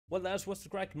Well, that's what's the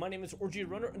crack. My name is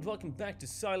RG Runner, and welcome back to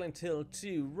Silent Hill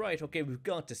 2. Right, okay, we've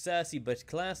got the sassy but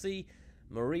classy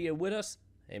Maria with us.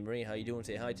 Hey, Maria, how you doing?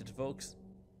 Say hi to the folks.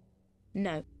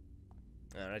 No.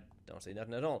 Alright, don't say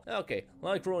nothing at all. Okay,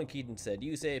 like Rowan Keaton said,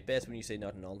 you say it best when you say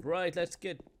nothing at all. Right, let's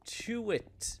get to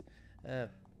it.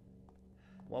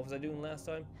 What was I doing last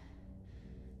time?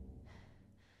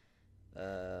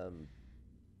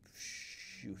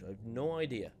 Shoot, I have no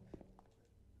idea.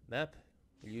 Map,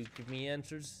 will you give me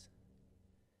answers?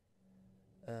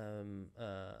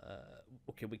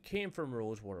 Okay, we came from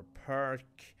Rosewater Park.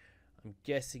 I'm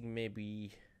guessing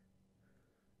maybe...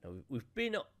 No, we've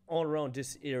been all around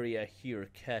this area here,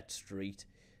 Cat Street.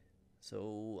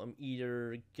 So I'm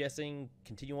either guessing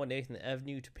continue on Nathan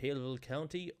Avenue to Paleville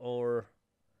County, or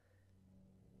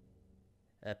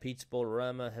Pete's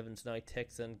Bolorama, Heaven's Night,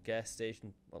 Texan gas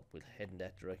station. Well, we'll head in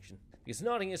that direction. Because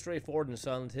nothing is straightforward in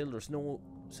Silent Hill. There's no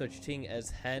such thing as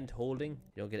hand holding.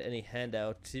 You don't get any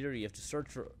handouts here. You have to search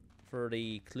for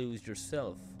the clues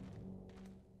yourself.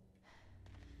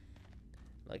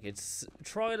 Like, it's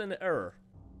trial and error.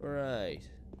 Right.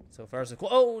 So far so cool.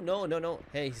 Oh, no.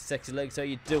 Hey, sexy legs, how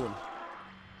you doing?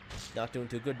 Not doing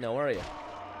too good now, are you?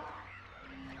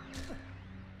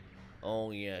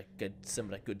 Oh yeah, get some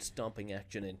of that good stomping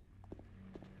action in.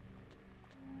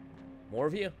 More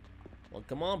of you? Well,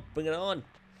 come on, bring it on.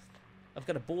 I've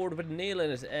got a board with a nail in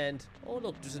it, and oh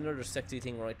look, there's another sexy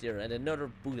thing right there, and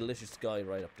another bootylicious guy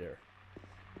right up there.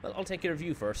 Well, I'll take care of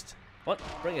you first. What?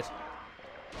 Bring it.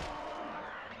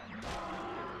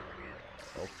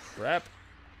 Oh crap!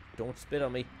 Don't spit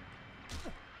on me.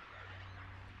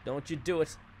 Don't you do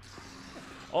it.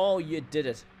 Oh, you did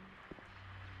it.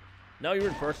 Now you're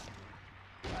in first.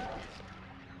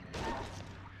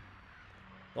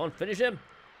 Go on, finish him.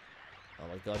 Oh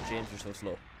my god, James, you're so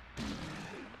slow.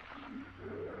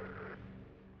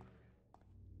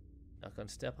 Not gonna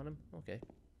step on him? Okay.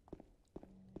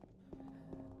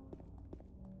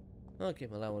 Okay,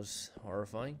 well that was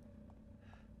horrifying.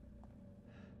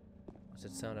 What's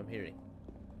that sound I'm hearing?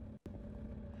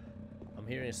 I'm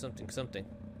hearing something.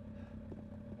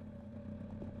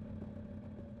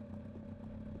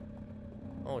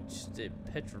 Oh, it's the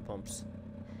petrol pumps.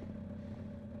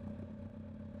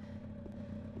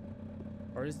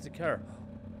 Or is it the car?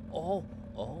 Oh,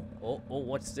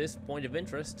 what's this? Point of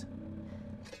interest.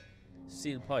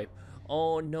 Steel pipe.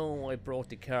 Oh no, I broke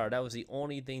the car. That was the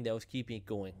only thing that was keeping it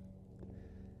going.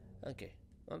 Okay,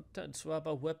 I'll time to swap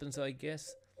out weapons, I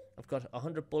guess. I've got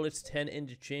 100 bullets, 10 in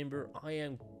the chamber. I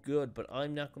am good, but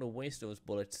I'm not going to waste those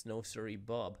bullets. No, sorry,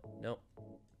 Bob. No.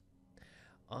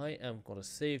 I am going to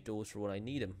save those for when I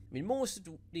need them. I mean, most of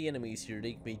the enemies here,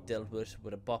 they can be dealt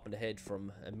with a bop in the head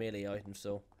from a melee item,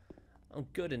 so I'm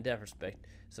good in that respect.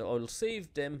 So I'll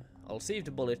save them. I'll save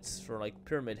the bullets for like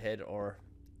Pyramid Head or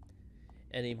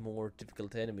any more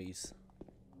difficult enemies.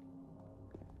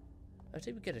 I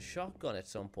think we get a shotgun at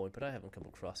some point, but I haven't come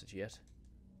across it yet.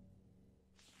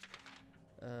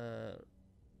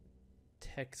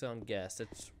 Texan gas.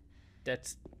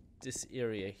 That's this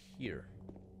area here.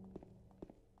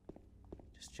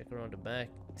 Just check around the back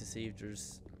to see if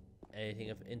there's anything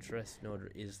of interest. No,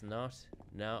 there is not.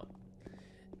 No.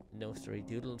 No stray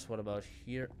doodles. What about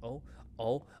here? Oh.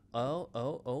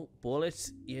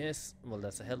 Bullets. Yes. Well,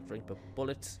 that's a health drink, but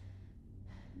bullets.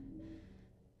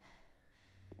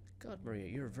 God, Maria,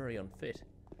 you're very unfit.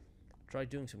 Try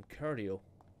doing some cardio.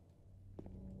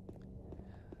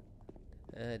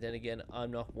 Then again,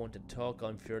 I'm not one to talk.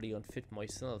 I'm fairly unfit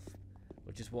myself,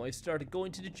 which is why I started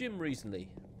going to the gym recently.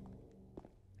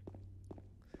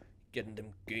 Getting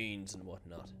them gains and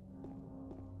whatnot.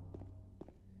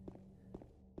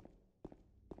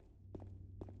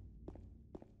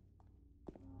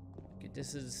 Okay,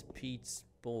 this is Pete's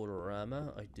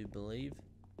Bolorama, I do believe.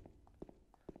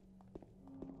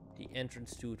 The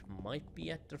entrance to it might be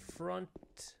at the front,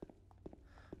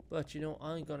 but you know,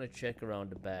 I'm gonna check around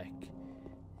the back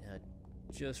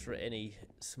just for any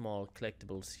small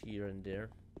collectibles here and there.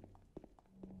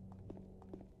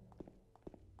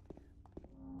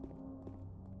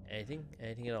 Anything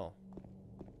at all.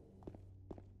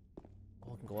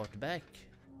 Oh, I can go out the back.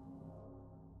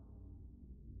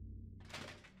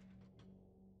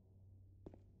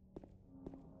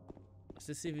 Is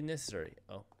this even necessary?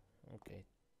 Oh, okay.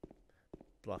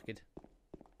 Block it.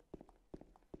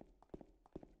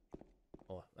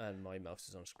 Oh, and my mouse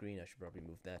is on screen. I should probably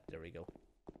move that. There we go.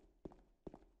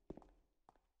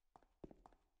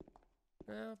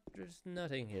 No, there's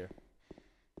nothing here.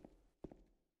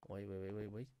 Wait.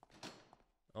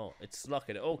 Oh, it's locked.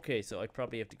 Okay, so I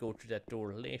probably have to go through that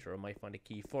door later. I might find a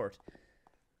key for it.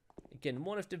 Again,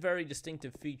 one of the very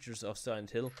distinctive features of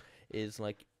Silent Hill is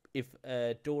like if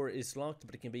a door is locked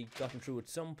but it can be gotten through at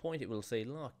some point, it will say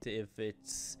locked. If you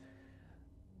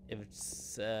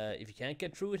can't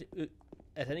get through it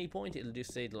at any point, it'll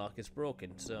just say the lock is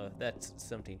broken. So that's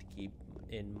something to keep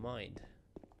in mind.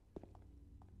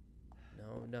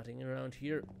 No, nothing around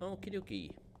here. Okie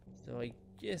dokie. So I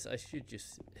guess I should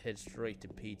just head straight to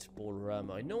Pete's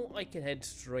Bowl-O-Rama. I know I can head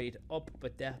straight up,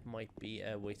 but that might be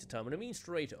a waste of time. When I mean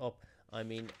straight up, I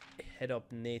mean head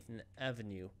up Nathan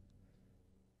Avenue.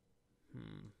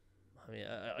 I mean,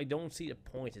 I don't see the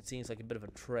point. It seems like a bit of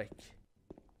a trek.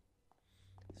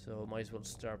 So might as well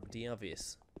start with the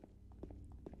obvious.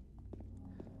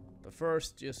 But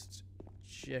first, just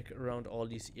check around all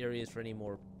these areas for any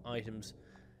more items.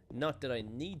 Not that I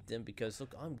need them, because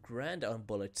look, I'm grand on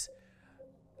bullets.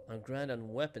 I'm grand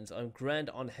on weapons. I'm grand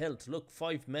on health. Look,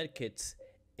 5 medkits,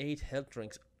 8 health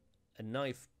drinks, a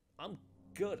knife. I'm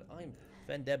good. I'm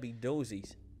Fandabby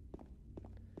Dozies.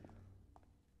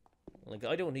 Like,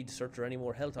 I don't need to search for any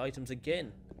more health items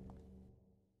again.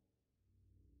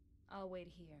 I'll wait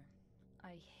here.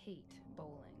 I hate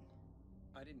bowling.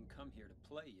 I didn't come here to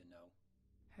play, you know.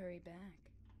 Hurry back,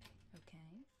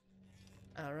 okay?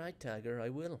 Alright, Tiger, I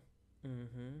will.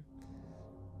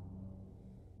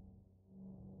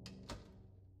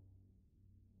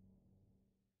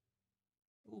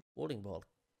 Ooh, bowling ball.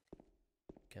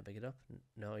 Can't pick it up?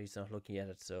 No, he's not looking at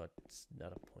it, so it's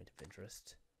not a point of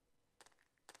interest.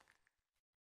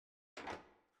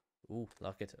 Ooh,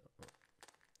 lock it.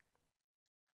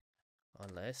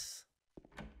 Unless...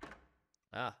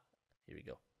 Ah, here we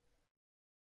go.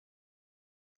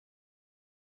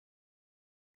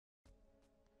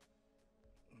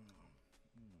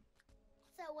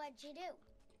 So what'd you do?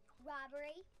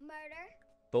 Robbery? Murder?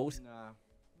 Both? Nah,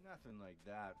 nothing like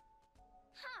that.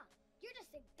 Huh, you're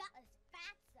just a gutless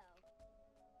fatso.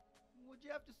 What'd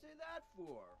you have to say that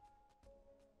for?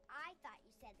 I thought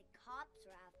you said the cops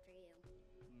were after you.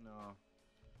 No,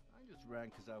 I just ran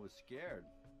because I was scared.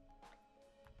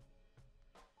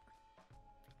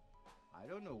 I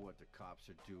don't know what the cops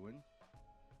are doing.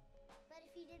 But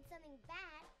if you did something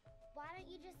bad, why don't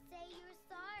you just say you were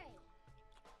sorry?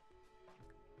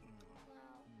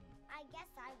 Well, I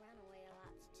guess I run away a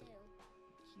lot too.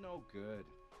 It's no good.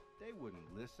 They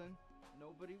wouldn't listen.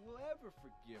 Nobody will ever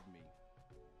forgive me.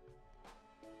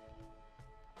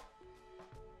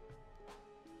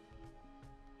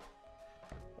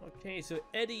 Okay, so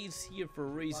Eddie's here for a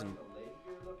reason. Find the lady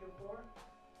you're looking for?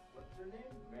 What's her name?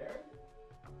 Mary?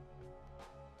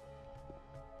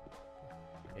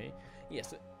 Okay, yeah,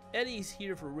 so Eddie's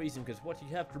here for a reason, because what you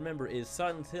have to remember is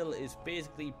Silent Hill is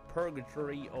basically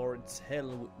purgatory, or it's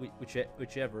hell,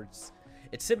 whichever.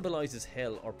 It symbolizes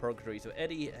hell or purgatory, so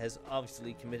Eddie has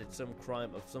obviously committed some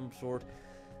crime of some sort,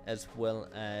 as well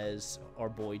as our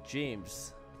boy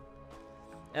James.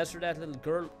 As for that little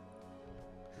girl,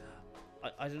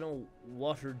 I don't know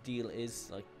what her deal is.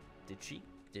 Like, did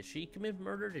she commit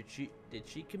murder? Did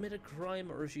she commit a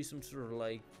crime, or is she some sort of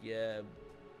like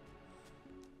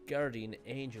guardian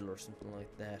angel or something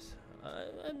like that?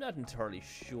 I'm not entirely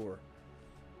sure.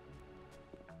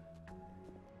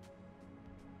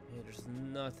 Yeah, there's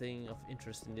nothing of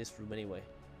interest in this room anyway.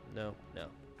 No.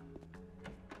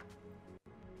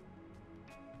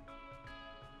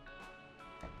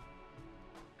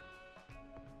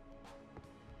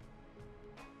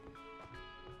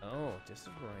 Oh, this is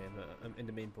where I am. I'm in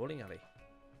the main bowling alley.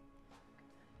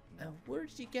 Now, where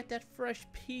did you get that fresh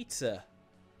pizza?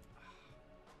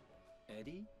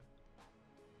 Eddie?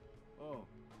 Oh,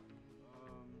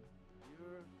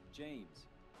 you're... James.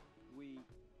 We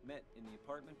met in the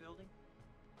apartment building?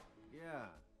 Yeah,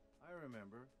 I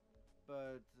remember.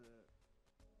 But,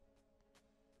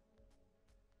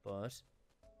 But?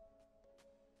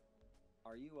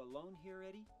 Are you alone here,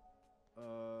 Eddie?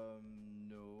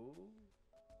 no.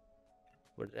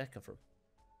 Where did that come from?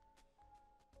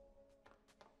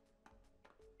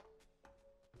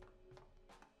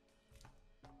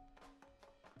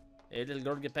 Hey, little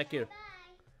girl, get back here. Bye.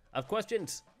 I have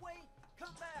questions. Wait!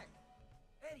 Come back!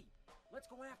 Eddie, let's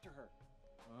go after her.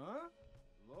 Huh?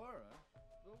 Laura?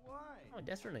 But why? Oh,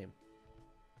 that's her name.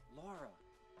 Laura.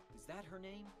 Is that her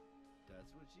name?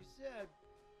 That's what she said.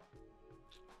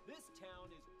 This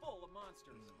town is full of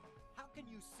monsters. How can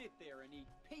you sit there and eat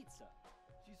pizza?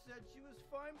 She said she was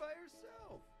fine by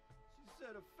herself. She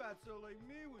said a fatso like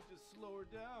me would just slow her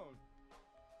down.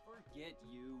 Forget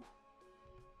you.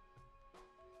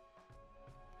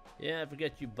 Yeah, I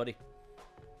forget you, buddy.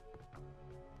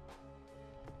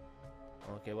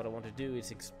 Okay, what I want to do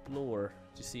is explore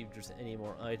to see if there's any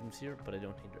more items here, but I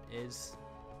don't think there is.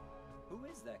 Who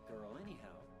is that girl,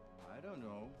 anyhow? I don't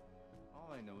know.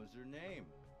 All I know is her name.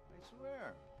 I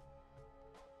swear.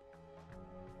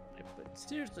 But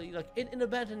seriously, like, in an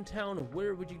abandoned town,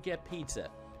 where would you get pizza?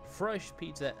 Fresh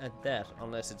pizza at that,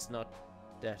 unless it's not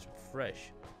that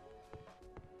fresh.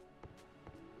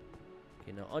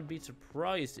 Okay, now, I'd be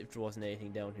surprised if there wasn't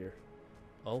anything down here.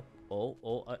 Oh,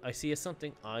 I see a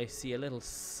something. I see a little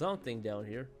something down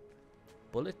here.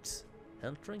 Bullets?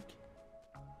 Health drink?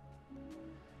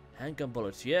 Handgun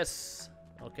bullets, yes!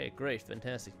 Okay, great,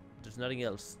 fantastic. There's nothing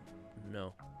else.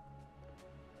 No.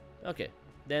 Okay,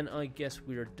 then I guess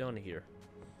we're done here.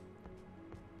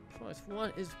 Christ,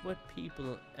 what is with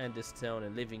people and this town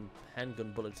and leaving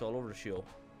handgun bullets all over the show?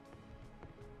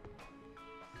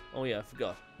 Oh yeah, I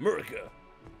forgot. America!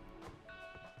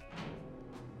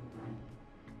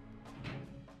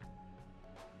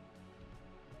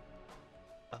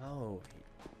 Oh.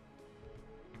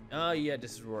 Oh yeah,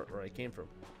 this is where I came from.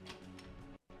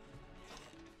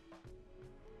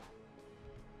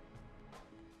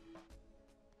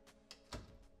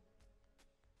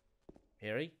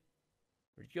 Harry?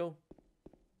 Where'd you go?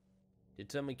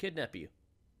 Did someone kidnap you?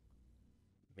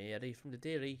 Mary from the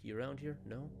dairy, you around here?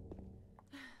 No?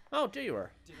 Oh, there you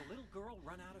are. Did a little girl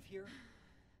run out of here?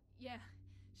 Yeah,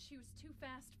 she was too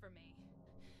fast for me.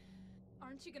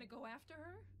 Aren't you gonna go after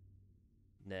her?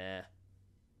 Nah.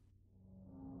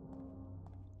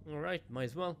 Alright, might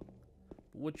as well.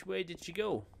 Which way did she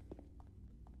go?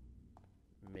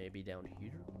 Maybe down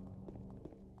here?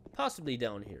 Possibly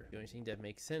down here. The only thing that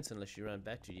makes sense unless she ran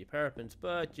back to the apartments,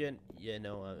 but you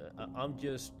know, I'm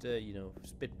just, you know,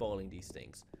 spitballing these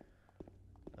things.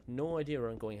 I've no idea where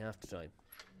I'm going half the time.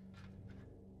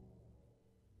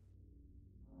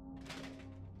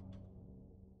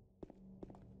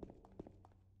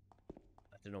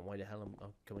 I don't know why the hell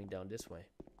I'm coming down this way.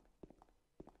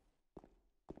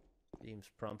 Seems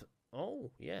prompt. Oh,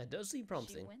 yeah, it does seem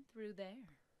promising. She went through there.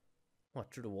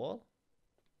 What, through the wall?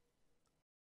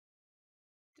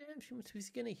 Damn, she must be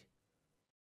skinny.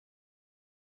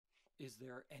 Is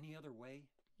there any other way?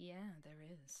 Yeah, there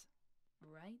is.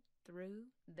 Right through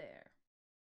there.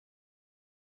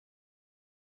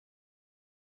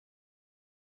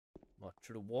 What,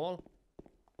 through the wall?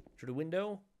 Through the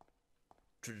window?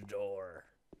 Through the door.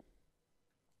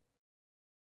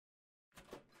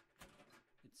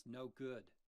 It's no good.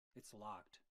 It's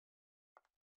locked.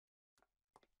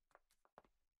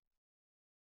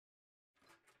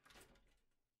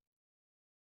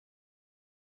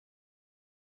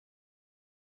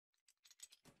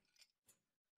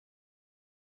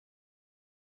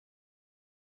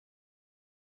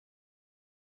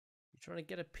 You trying to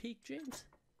get a peek, James?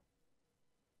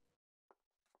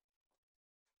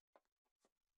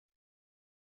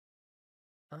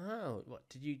 Oh, what?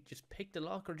 Did you just pick the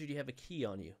lock or did you have a key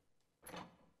on you?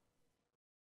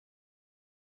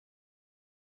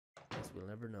 Guess we'll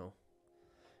never know.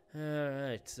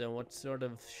 Alright, so what sort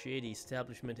of shady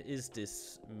establishment is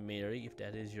this, Mary, if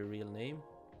that is your real name?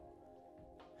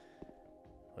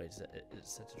 Wait, is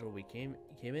that the door we came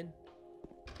in?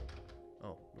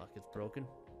 Oh, lock is broken.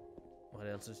 What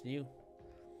else is new?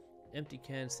 Empty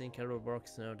cans, think how it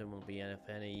works now, then will be of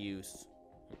any use.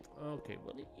 Okay,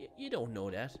 well, you don't know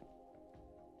that.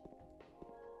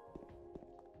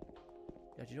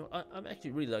 Yeah, you know, I'm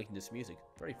actually really liking this music.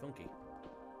 Very funky.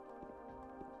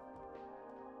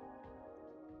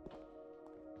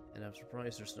 And I'm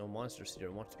surprised there's no monsters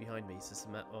here. What's behind me? Is this a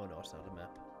map? Oh no, it's not a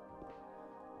map.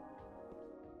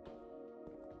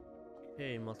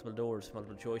 Okay, multiple doors,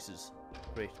 multiple choices.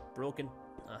 Great. Broken.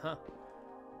 Uh-huh.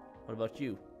 What about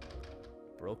you?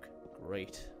 Broke.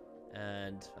 Great.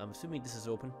 And I'm assuming this is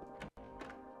open.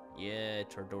 Yeah,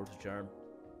 third door to charm.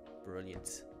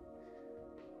 Brilliant.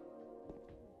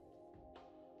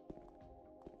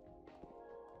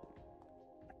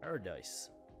 Paradise.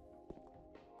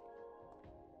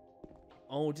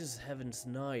 Oh, this is Heaven's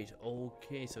Night.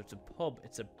 Okay, so it's a pub.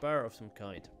 It's a bar of some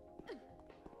kind.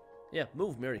 Yeah,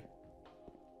 move, Mary.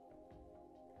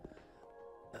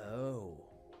 Oh.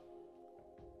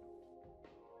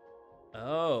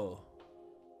 Oh.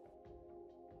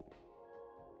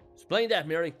 Explain that,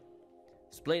 Mary.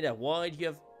 Explain that. Why do you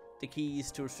have the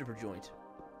keys to a stripper joint?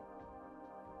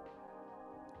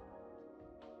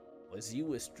 Was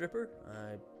you a stripper?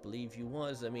 I believe you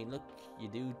was. I mean, look, you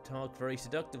do talk very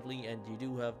seductively, and you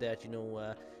do have that, you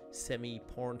know,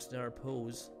 semi-porn star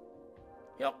pose.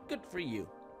 Yeah, good for you.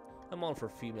 I'm all for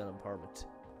female empowerment.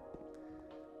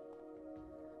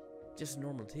 Just a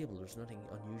normal table. There's nothing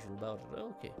unusual about it.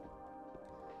 Okay.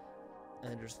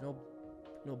 And there's no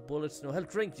bullets, no health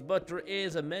drink, but there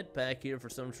is a med pack here for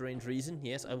some strange reason.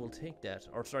 Yes, I will take that.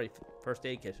 Or sorry, first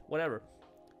aid kit, whatever.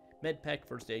 Med pack,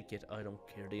 first aid kit, I don't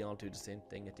care. They all do the same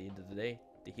thing at the end of the day.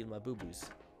 They heal my boo-boos.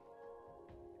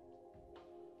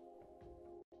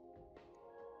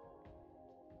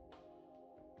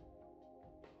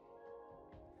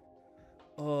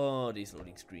 Oh, these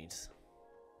loading screens.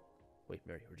 Wait,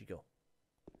 Mary, where'd you go?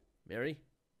 Mary?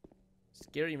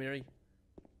 Scary Mary.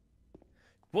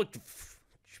 What?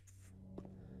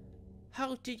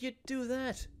 How did you do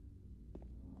that?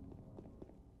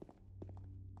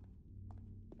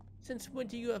 Since when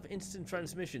do you have instant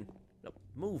transmission? No,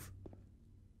 move.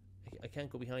 I can't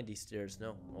go behind these stairs,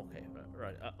 no. Okay,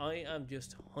 right. I am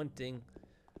just hunting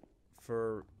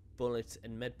for bullets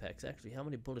and med packs. Actually, how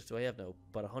many bullets do I have now?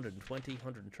 About 120,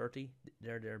 130,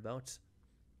 thereabouts.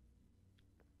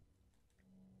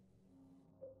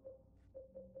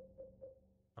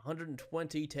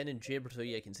 $120, 10 in chamber, so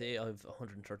yeah, I can say I have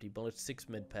 130 bullets, 6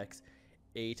 med packs,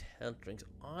 8 health drinks.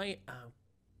 I am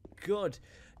good.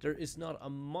 There is not a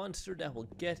monster that will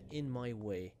get in my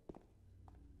way.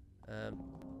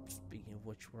 Speaking of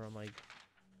which, where am I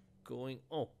going?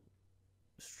 Oh,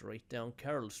 straight down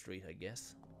Carroll Street, I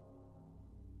guess.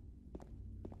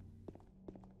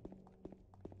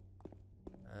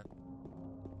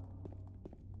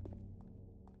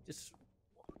 Just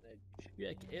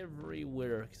check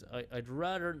everywhere, cause I'd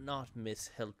rather not miss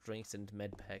health drinks and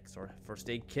med packs or first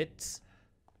aid kits.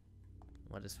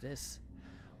 What is this?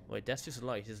 Wait, that's just a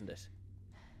light, isn't it?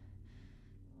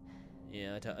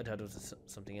 Yeah, I thought it was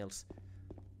something else.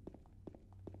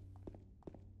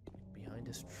 Behind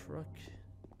this truck?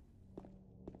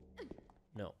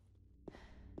 No.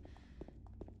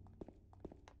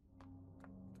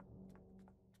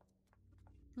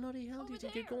 Bloody hell, do you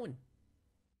think you're going?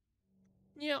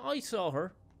 Yeah, I saw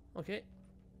her. Okay.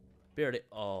 Barely.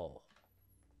 Oh.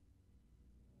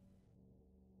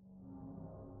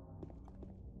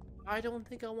 I don't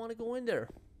think I want to go in there.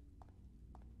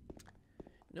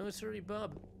 No, sorry,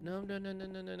 Bob. No. No,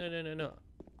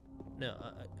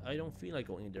 I don't feel like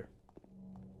going in there.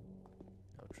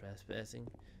 No trespassing.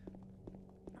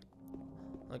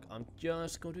 Like, I'm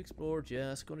just going to explore.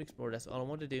 That's all I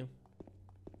want to do.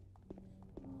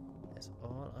 That's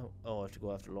all oh, I have to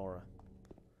go after Laura.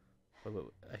 Wait,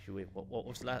 actually, wait, what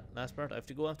was the last part? I have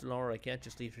to go after Laura. I can't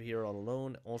just leave her here all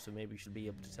alone. Also, maybe she'll be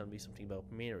able to tell me something about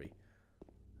Mary.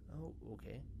 Oh,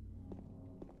 okay.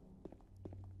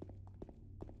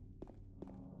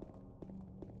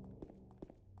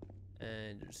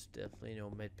 And there's definitely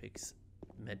no med packs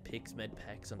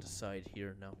on the side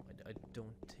here. No, I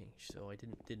don't think so. I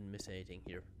didn't miss anything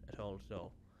here at all.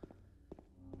 No.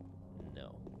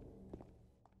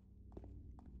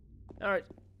 All right.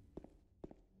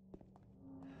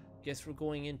 Guess we're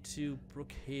going into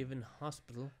Brookhaven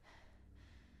Hospital.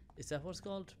 Is that what it's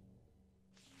called?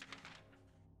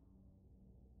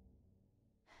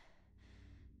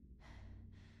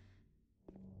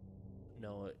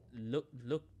 No,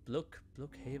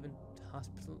 Brookhaven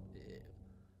Hospital.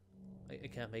 I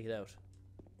can't make it out.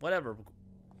 Whatever.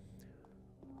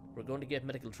 We're going to get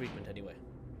medical treatment anyway.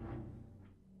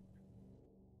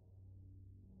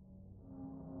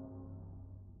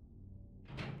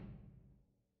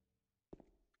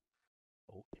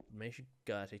 Oh, information.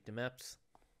 Gotta take the maps.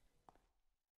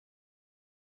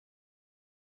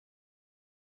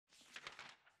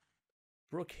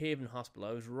 Brookhaven Hospital.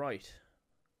 I was right.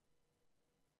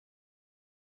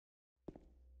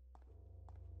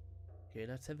 Okay,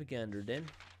 let's have a gander then.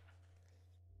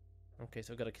 Okay,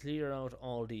 so I've got to clear out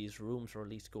all these rooms, or at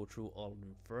least go through all of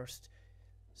them first.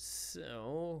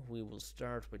 So, we will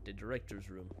start with the director's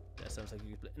room. That sounds like a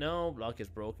good place. No, lock is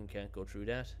broken, can't go through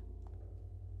that.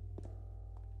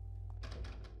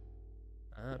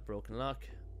 Broken lock.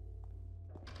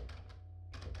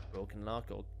 Broken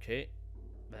lock, okay.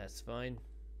 That's fine.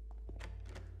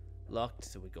 Locked,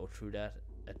 so we go through that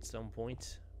at some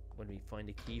point when we find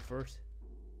a key for it.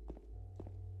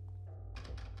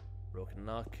 Broken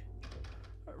lock.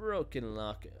 Broken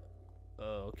lock.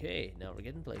 Okay, now we're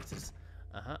getting places.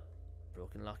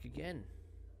 Broken lock again.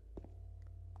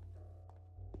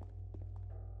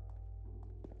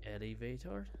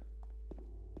 Elevator.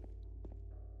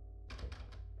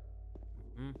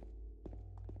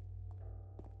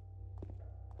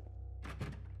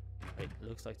 Right,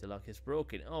 looks like the lock is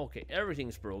broken. Okay,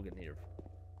 everything's broken here.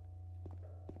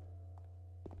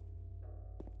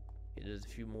 Okay, there's a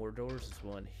few more doors. There's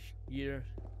one here.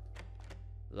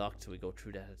 Locked, so we go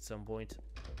through that at some point.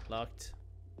 Locked.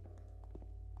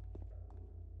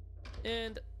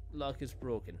 And lock is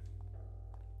broken.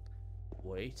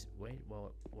 Wait, one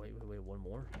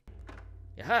more.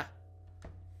 Yaha!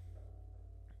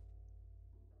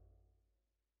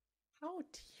 How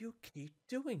do you keep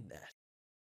doing that?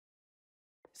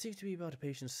 Seems to be about a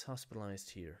patient hospitalized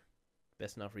here.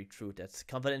 Best not read through it. That's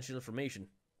confidential information.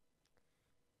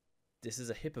 This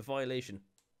is a HIPAA violation.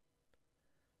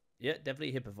 Yeah,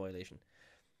 definitely a HIPAA violation.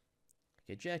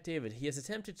 Okay, Jack David. He has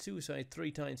attempted suicide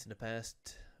 3 times in the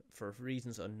past for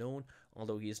reasons unknown.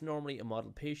 Although he is normally a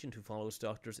model patient who follows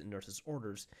doctors' and nurses'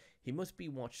 orders, he must be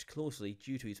watched closely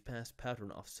due to his past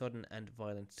pattern of sudden and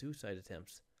violent suicide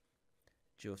attempts.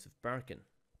 Joseph Barkin.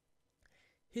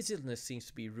 His illness seems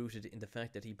to be rooted in the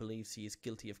fact that he believes he is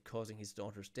guilty of causing his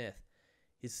daughter's death.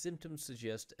 His symptoms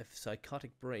suggest a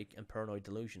psychotic break and paranoid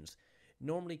delusions.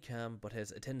 Normally calm, but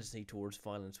has a tendency towards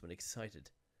violence when excited.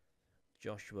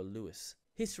 Joshua Lewis.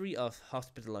 History of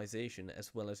hospitalization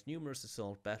as well as numerous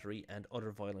assault, battery and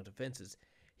other violent offences.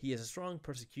 He has a strong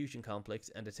persecution complex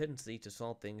and a tendency to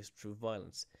solve things through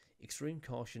violence. Extreme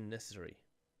caution necessary.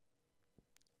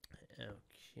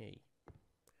 Okay.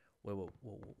 Whoa.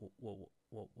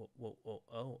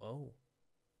 Oh.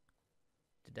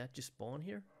 Did that just spawn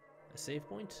here? A save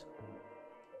point?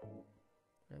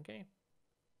 Okay.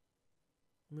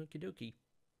 Okie dokie.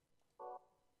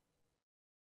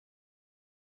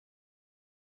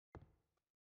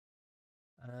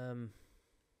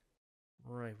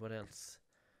 Right, what else?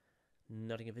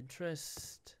 Nothing of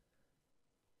interest.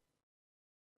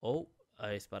 Oh,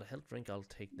 I spot a health drink. I'll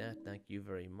take that. Thank you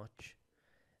very much.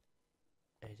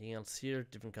 Anything else here?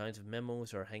 Different kinds of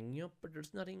memos are hanging up, but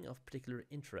there's nothing of particular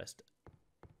interest.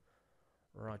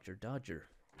 Roger Dodger.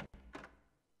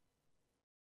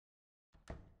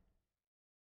 Do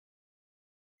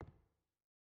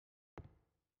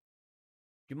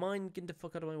you mind getting the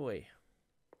fuck out of my way?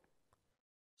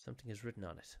 Something is written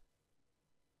on it.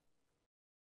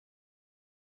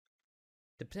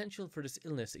 The potential for this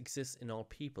illness exists in all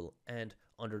people, and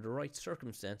under the right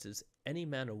circumstances, any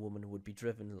man or woman would be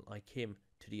driven like him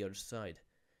to the other side.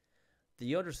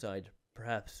 The other side,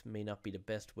 perhaps, may not be the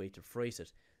best way to phrase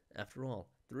it. After all,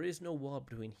 there is no wall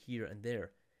between here and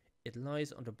there. It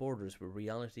lies on the borders where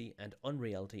reality and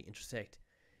unreality intersect.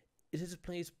 It is a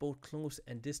place both close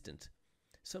and distant.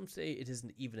 Some say it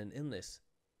isn't even an illness.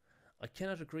 I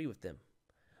cannot agree with them.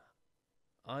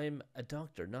 I'm a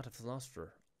doctor, not a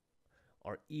philosopher,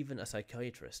 or even a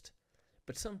psychiatrist.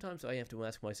 But sometimes I have to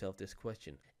ask myself this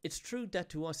question. It's true that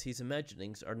to us his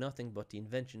imaginings are nothing but the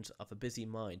inventions of a busy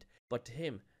mind, but to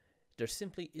him there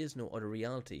simply is no other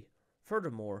reality.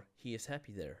 Furthermore, he is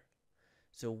happy there.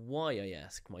 So why, I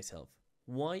ask myself,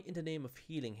 why in the name of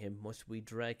healing him must we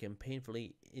drag him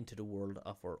painfully into the world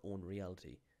of our own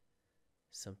reality?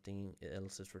 Something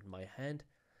else is written by hand.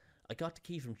 I got the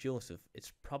key from Joseph.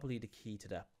 It's probably the key to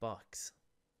that box.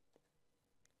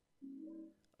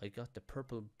 I got the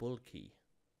purple bull key.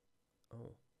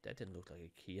 Oh, that didn't look like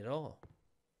a key at all.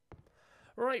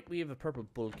 Right, we have a purple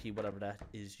bull key, whatever that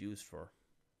is used for.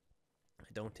 I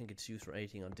don't think it's used for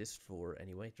anything on this floor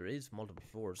anyway. There is multiple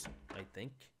floors, I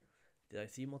think. Did I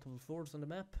see multiple floors on the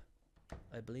map?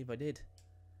 I believe I did.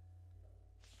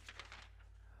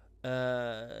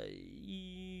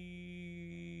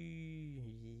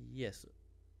 Yes.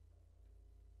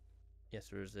 Yes,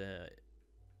 there's a...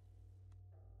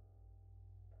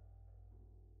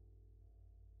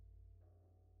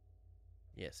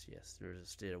 Yes, there's a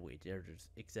stairway there. There's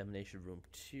examination room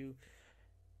 2.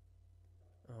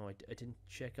 Oh, I didn't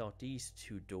check out these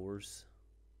 2 doors.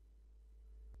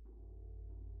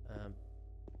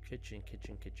 Kitchen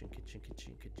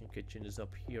is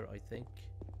up here, I think.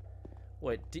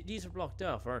 Wait, these are blocked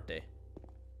off, aren't they?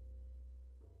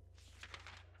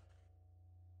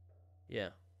 Yeah.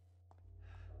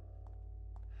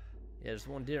 Yeah, there's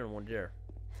one there and one there.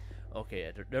 Okay,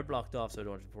 yeah, they're blocked off, so I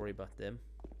don't have to worry about them.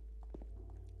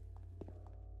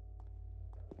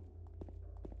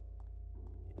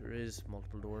 There is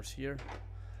multiple doors here.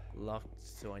 Locked,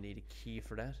 so I need a key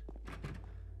for that.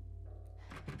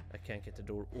 I can't get the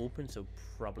door open, so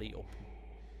probably open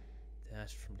that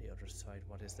from the other side.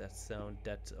 What is that sound?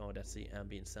 That's the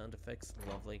ambient sound effects.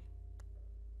 Lovely.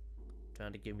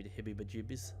 Trying to give me the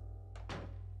hibby-bajibbies.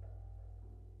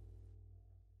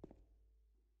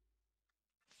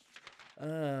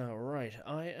 Right.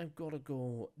 I am gonna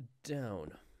go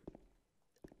down.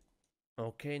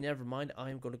 Okay, never mind. I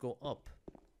am gonna go up.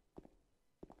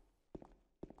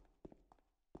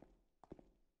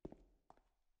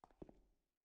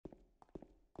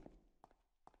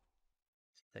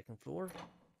 Second floor.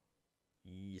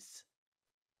 Yes.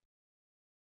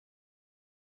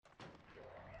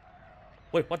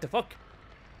 Wait, what the fuck?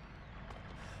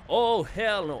 Oh,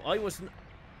 hell no.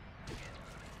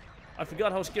 I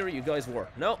forgot how scary you guys were.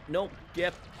 No,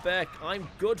 get back. I'm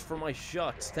good for my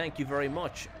shots. Thank you very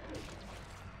much.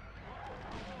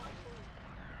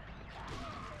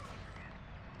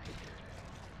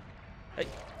 Hey.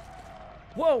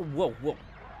 Whoa.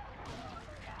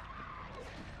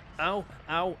 Ow.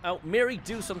 Mary,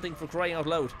 do something, for crying out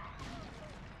loud.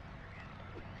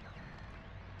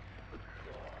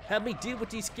 Help me deal with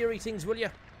these scary things, will you?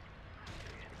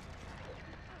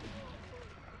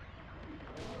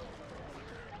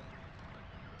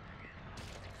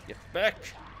 Get back!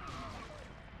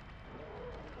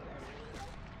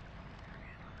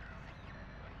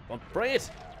 Come on, bring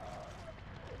it!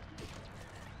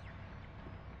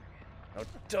 Now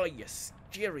die, you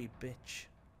scary bitch.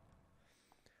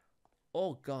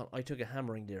 Oh god, I took a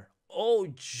hammering there. Oh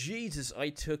Jesus, I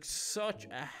took such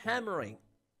a hammering.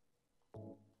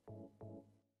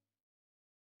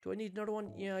 Do I need another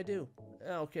one? Yeah, I do.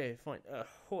 Okay, fine.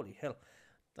 Holy hell.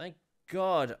 Thank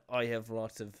God I have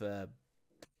lots of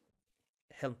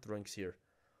health drinks here.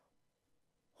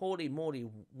 Holy moly,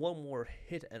 one more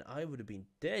hit and I would have been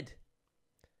dead.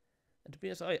 And to be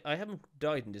honest, I haven't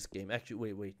died in this game.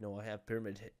 Actually, wait, no, I have.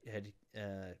 Pyramid Head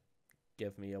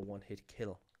gave me a one-hit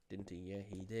kill, didn't he? Yeah,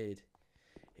 he did.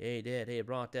 He did. He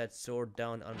brought that sword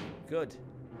down on me. Good.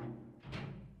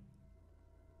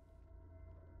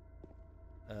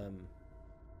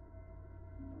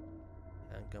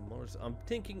 I'm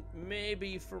thinking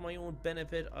maybe for my own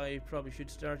benefit, I probably should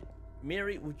start.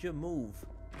 Mary, would you move?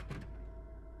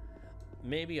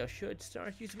 Maybe I should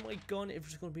start using my gun if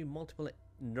there's going to be multiple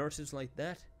nurses like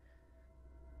that.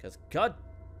 Because god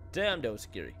damn, that was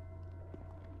scary.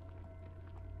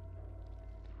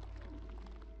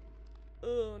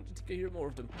 Oh, I think I hear more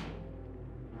of them.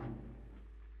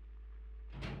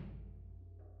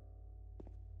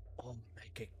 Oh,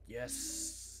 my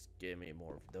yes. Give me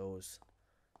more of those.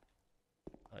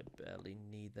 I barely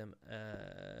need them.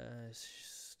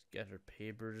 Scattered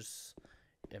papers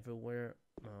everywhere.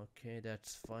 Okay,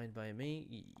 that's fine by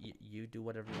me. You do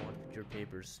whatever you want with your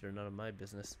papers. They're none of my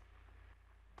business.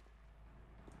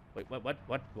 Wait, what?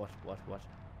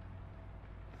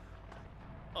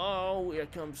 Oh, here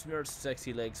comes Nurse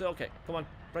Sexy Legs. Okay, come on,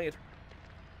 bring it.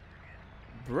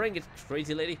 Bring it,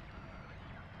 crazy lady.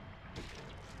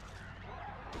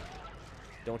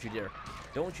 Don't you dare.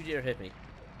 Don't you dare hit me.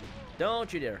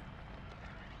 Don't you dare.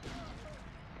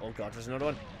 Oh god, there's another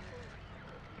one.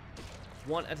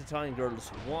 One at a time, girls.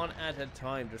 One at a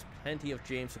time. There's plenty of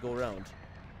James to go around.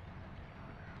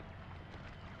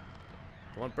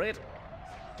 Come on, bring it.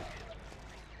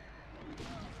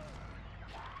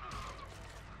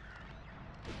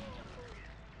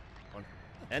 Come on.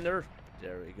 Enter.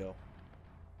 There we go.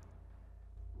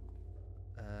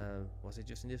 Was it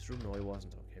just in this room? No, it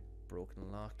wasn't. Okay,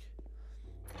 broken lock.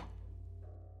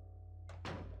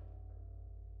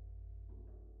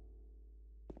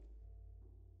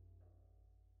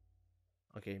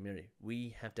 Okay, Mary,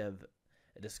 we have to have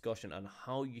a discussion on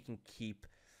how you can keep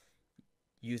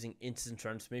using instant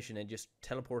transmission and just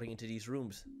teleporting into these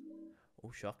rooms.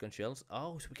 Oh, shotgun shells.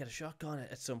 Oh, so we got a shotgun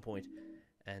at some point.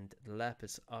 And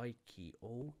lapis eye key.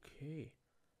 Okay.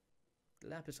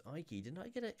 Lapis eye key. Didn't I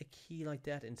get a key like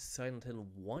that in Silent Hill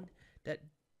 1? That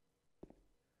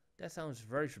sounds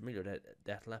very familiar,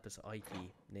 that lapis eye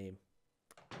key name.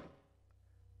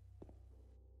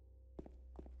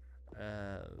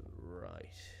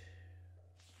 Right.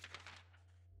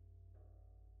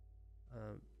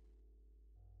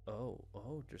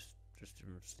 Oh, just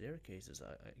different staircases.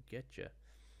 I get you.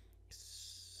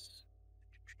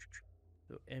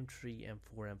 So M3,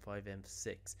 M4, M5,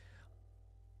 M6.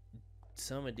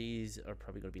 Some of these are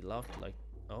probably going to be locked. Like,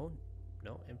 oh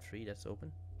no, M3, that's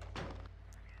open.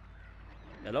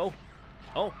 Hello?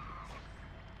 Oh,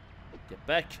 get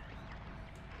back.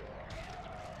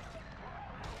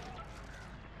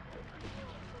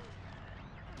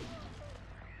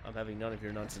 I'm having none of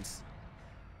your nonsense.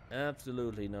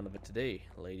 Absolutely none of it today,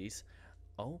 ladies.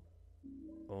 Oh,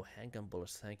 handgun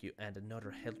bullets, thank you, and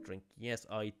another health drink. Yes,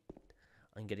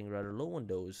 I'm getting rather low on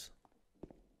those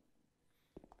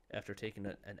after taking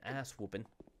an ass whooping.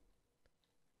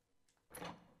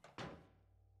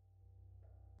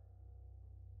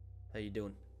 How you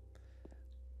doing?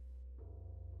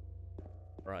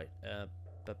 Right,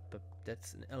 but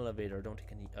that's an elevator. I don't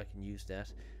think I can use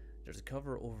that. There's a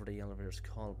cover over the elevator's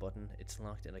call button. It's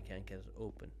locked and I can't get it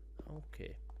open.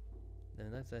 Okay.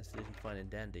 Then that's absolutely fine and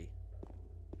dandy.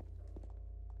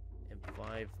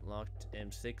 M5 locked.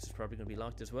 M6 is probably going to be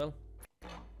locked as well.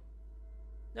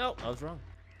 No, I was wrong.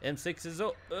 M6 is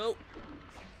up. Oh.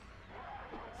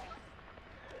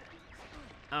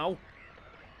 Ow.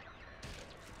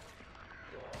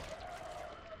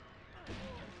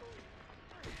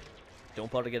 Don't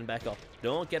bother getting back up.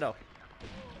 Don't get up.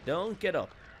 Don't get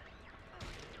up.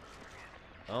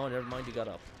 Oh, never mind, you got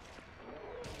up.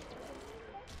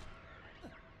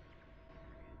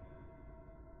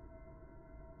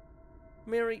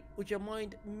 Mary, would you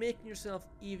mind making yourself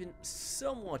even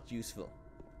somewhat useful?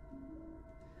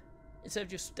 Instead of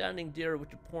just standing there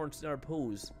with your porn star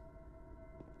pose.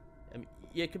 I mean,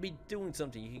 you could be doing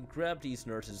something. You can grab these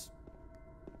nurses,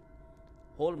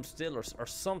 hold them still, or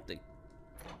something.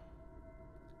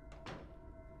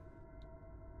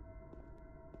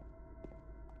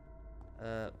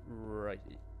 Right.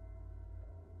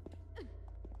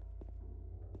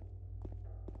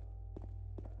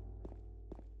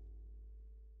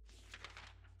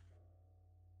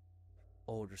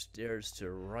 Oh, there's stairs to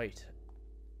the right.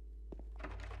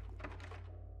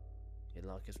 The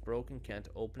lock is broken, can't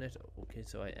open it. Okay,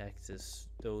 so I access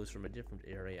those from a different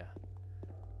area.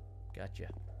 Gotcha.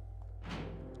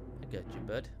 I got you,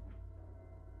 bud.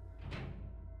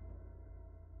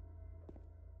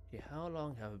 Okay, how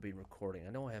long have I been recording?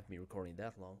 I know I haven't been recording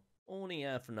that long. Only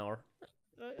half an hour.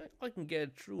 I can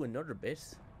get through another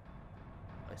bit,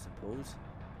 I suppose.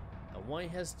 And why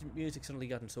has the music suddenly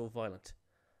gotten so violent?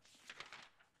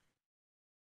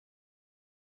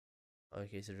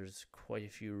 Okay, so there's quite a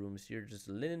few rooms here. There's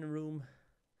a linen room,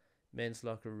 men's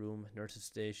locker room, nurse's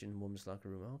station, women's locker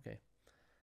room. Okay.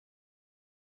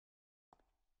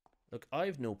 Look,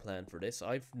 I've no plan for this.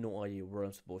 I've no idea where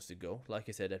I'm supposed to go. Like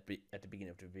I said at the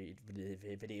beginning of the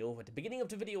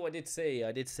video, I did say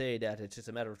that it's just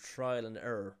a matter of trial and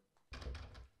error.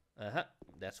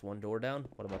 That's one door down.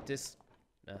 What about this?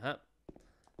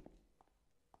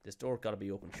 This door gotta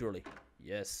be open, surely.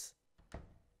 Yes.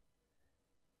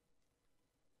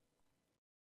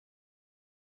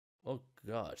 Oh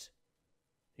God.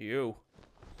 You.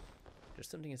 There's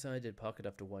something inside the pocket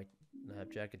of the white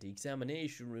lab jacket. The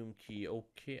examination room key.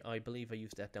 Okay, I believe I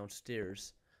used that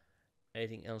downstairs.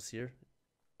 Anything else here?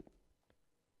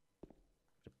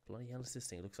 What the bloody hell is this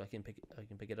thing? It looks like I can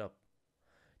pick it up.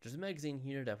 There's a magazine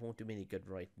here that won't do me any good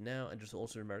right now, and there's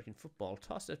also American football.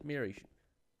 Toss at Mary.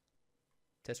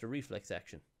 Test a reflex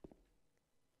action.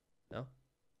 No?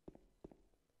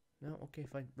 No? Okay,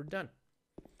 fine. We're done.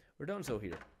 We're done so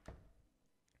here.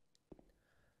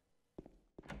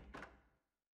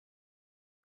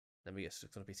 Let me guess,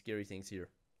 there's gonna be scary things here.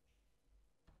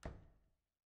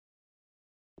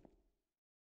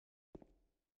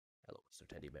 Hello, Mr.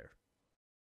 Teddy Bear.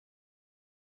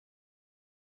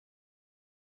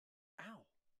 Ow.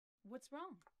 What's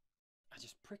wrong? I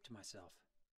just pricked myself.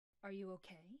 Are you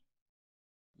okay?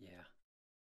 Yeah.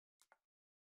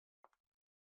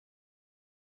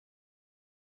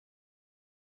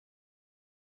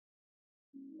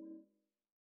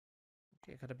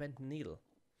 Okay, I got a bent needle.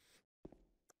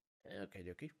 Okay,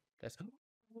 dokie. Let's go.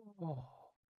 Oh,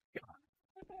 God.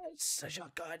 It's a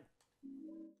shotgun.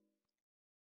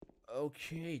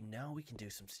 Okay, now we can do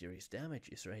some serious damage.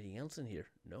 Is there anything else in here?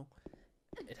 No.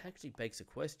 It actually begs a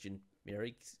question.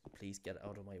 Mary, please get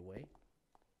out of my way.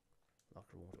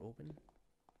 Locker won't open.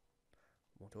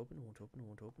 Won't open, won't open,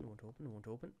 won't open, won't open, won't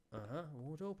open.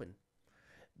 Won't open.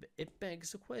 It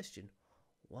begs a question.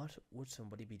 What would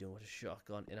somebody be doing with a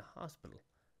shotgun in a hospital?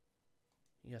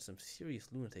 You got some serious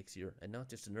lunatics here, and not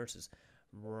just the nurses.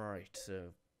 Right,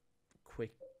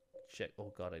 quick check.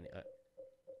 Oh God,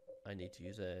 I need to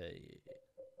use a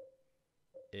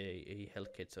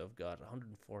health kit. So I've got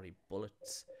 140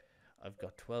 bullets. I've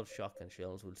got 12 shotgun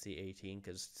shells. We'll see 18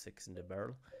 because 6 in the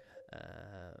barrel.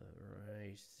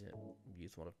 Right,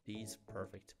 use one of these.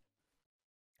 Perfect.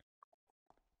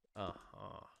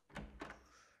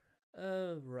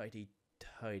 Righty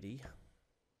tidy.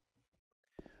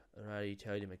 Righty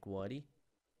tidy McWhitey.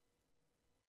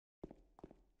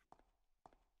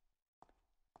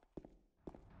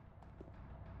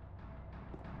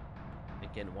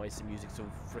 Again, why is the music so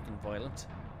freaking violent?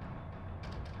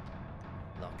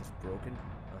 Lock is broken.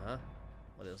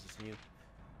 What else is new?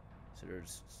 So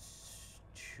there's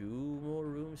 3 more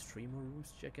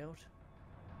rooms to check out.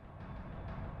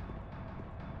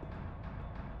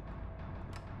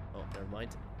 Oh, never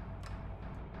mind.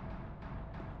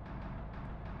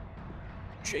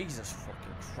 Jesus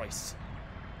fucking Christ.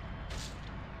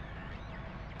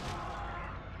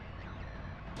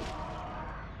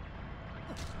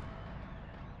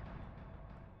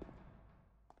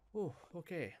 Oh,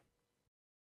 okay.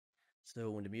 So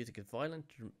when the music is violent,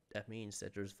 that means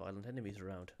that there's violent enemies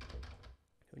around.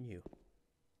 Who knew?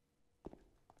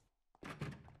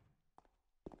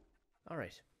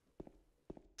 Alright.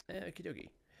 Okie dokie.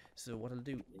 So what I'll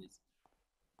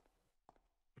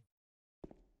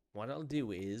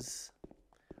do is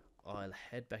I'll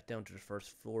head back down to the first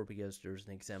floor because there's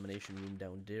an examination room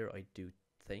down there, I do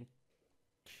think.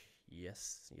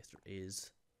 Yes, there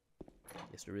is.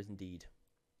 Yes, there is indeed.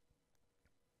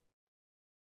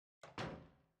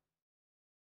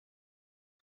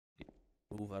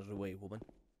 Move out of the way, woman.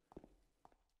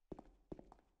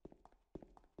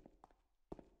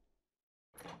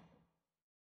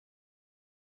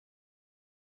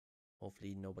 Oh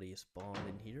Hopefully nobody is spawned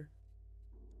in here.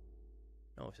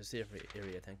 No, it's a safe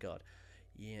area, thank God.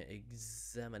 Yeah,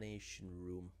 examination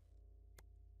room.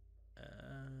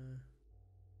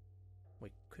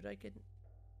 Wait, could I get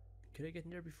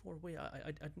in there before? Wait,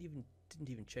 I didn't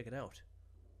even check it out.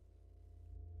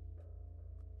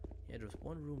 Yeah, there was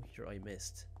one room here I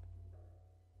missed.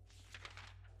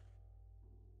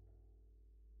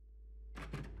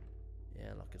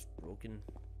 Yeah, lock is broken.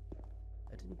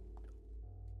 I didn't.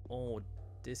 Oh,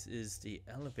 this is the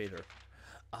elevator.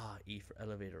 Ah, E for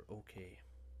elevator. Okay.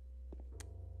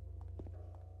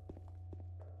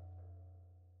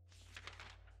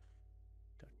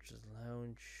 Doctor's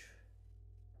lounge.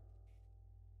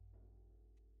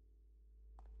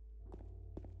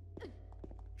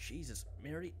 Jesus,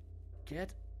 Mary,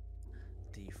 get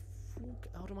the fuck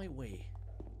out of my way.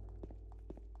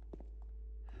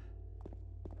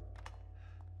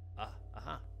 Ah,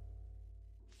 aha.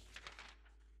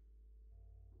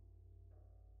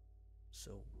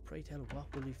 So, pray tell,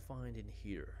 what will we find in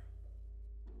here?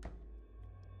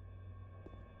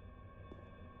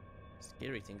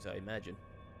 Scary things, I imagine.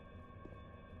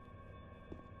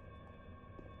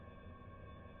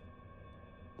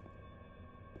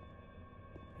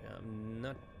 Yeah, I'm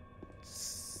not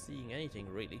seeing anything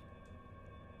really.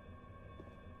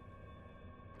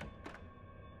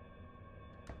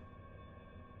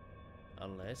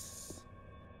 Unless...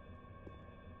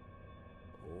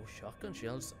 Oh, shotgun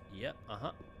shells. Yeah,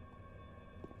 uh-huh.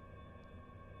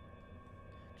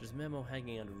 There's a memo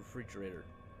hanging on the refrigerator.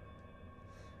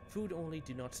 Food only,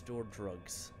 do not store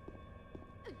drugs.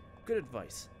 Good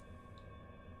advice.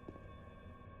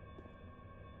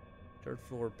 Third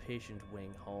floor, patient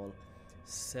wing, hall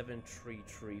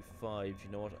 7335.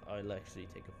 You know what? I'll actually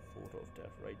take a photo of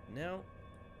that right now,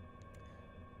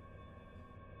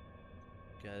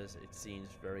 because it seems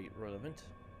very relevant.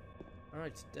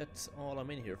 Alright, that's all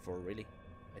I'm in here for, really.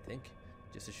 I think.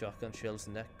 Just the shotgun shells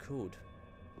and that code.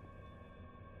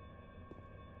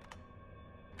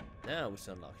 Now it's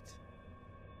unlocked.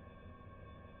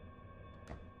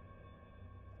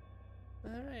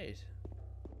 Alright.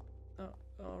 Oh,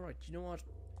 alright, you know what?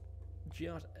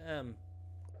 Jot,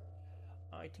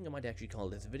 I think I might actually call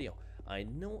this a video. I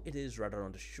know it is rather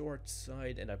on the short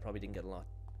side, and I probably didn't get a lot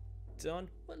done.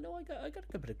 Well, no, I got a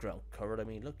good bit of ground covered. I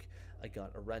mean, look, I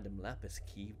got a random lapis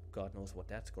key. God knows what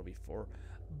that's going to be for.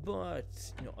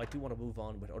 But, you know, I do want to move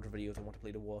on with other videos. I want to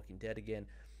play The Walking Dead again.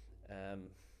 And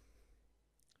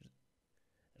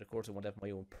of course, I want to have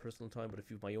my own personal time with a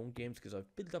few of my own games, because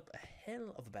I've built up a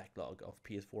hell of a backlog of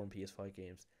PS4 and PS5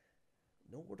 games.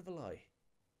 No word of a lie.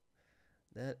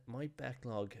 That my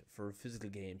backlog for physical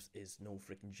games is no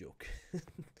freaking joke.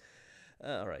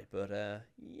 Alright, but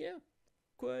yeah,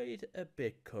 quite a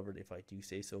bit covered if I do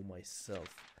say so myself.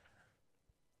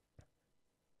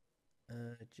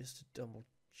 Just to double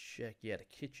check, yeah, the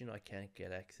kitchen I can't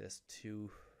get access to.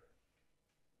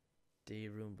 Day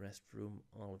room, restroom,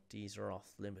 all of these are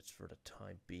off limits for the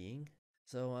time being.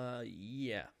 So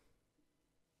yeah.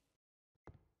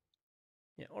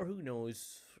 Yeah, or who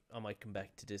knows, I might come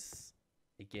back to this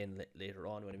again later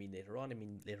on. When I mean later on, I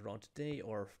mean later on today,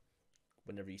 or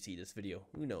whenever you see this video,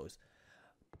 who knows.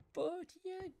 But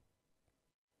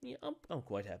yeah, I'm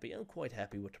quite happy. I'm quite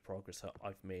happy with the progress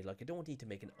I've made. Like, I don't need to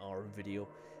make an hour video,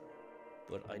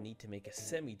 but I need to make a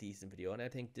semi-decent video, and I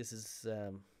think this is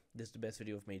the best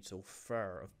video I've made so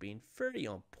far of being fairly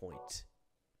on point.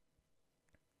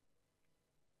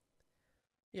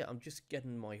 Yeah, I'm just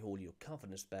getting my whole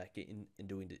confidence back in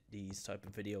doing these type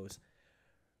of videos.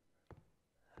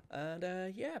 And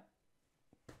yeah,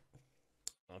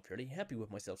 I'm fairly happy with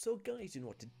myself. So guys, you know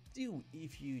what to do.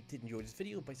 If you did enjoy this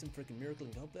video, by some freaking miracle,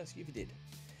 and God bless you if you did,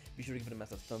 be sure to give it a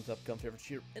massive thumbs up, comment, favorite,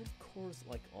 share, and of course,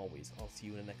 like always, I'll see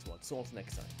you in the next one. So until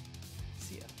next time,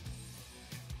 see ya.